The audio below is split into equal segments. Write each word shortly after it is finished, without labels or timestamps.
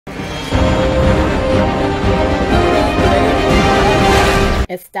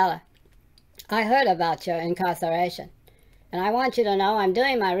It's Stella. I heard about your incarceration, and I want you to know I'm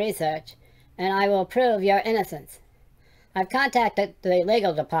doing my research, and I will prove your innocence. I've contacted the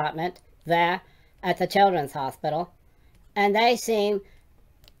legal department there at the Children's Hospital, and they seem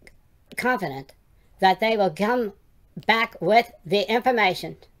confident that they will come back with the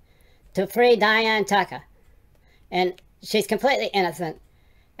information to free Diane Tucker. And she's completely innocent.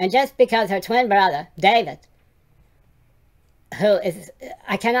 And just because her twin brother, David, who is,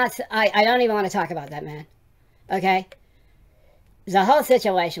 I don't even want to talk about that man, okay? The whole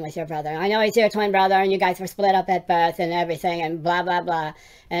situation with your brother. I know he's your twin brother and you guys were split up at birth and everything and blah, blah, blah.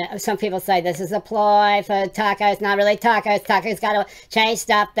 And some people say this is a ploy for Tucker. It's not really Tucker. Tucker's got to change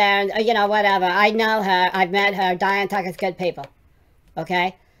stuff there and, you know, whatever. I know her. I've met her. Diane Tucker's good people,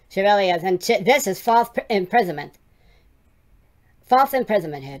 okay? She really is. And this is false imprisonment. False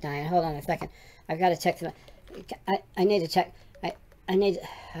imprisonment here, Diane. Hold on a second. I've got to check some. I need to check. I need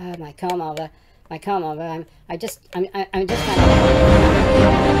my comb over. My comb over. I'm just trying to.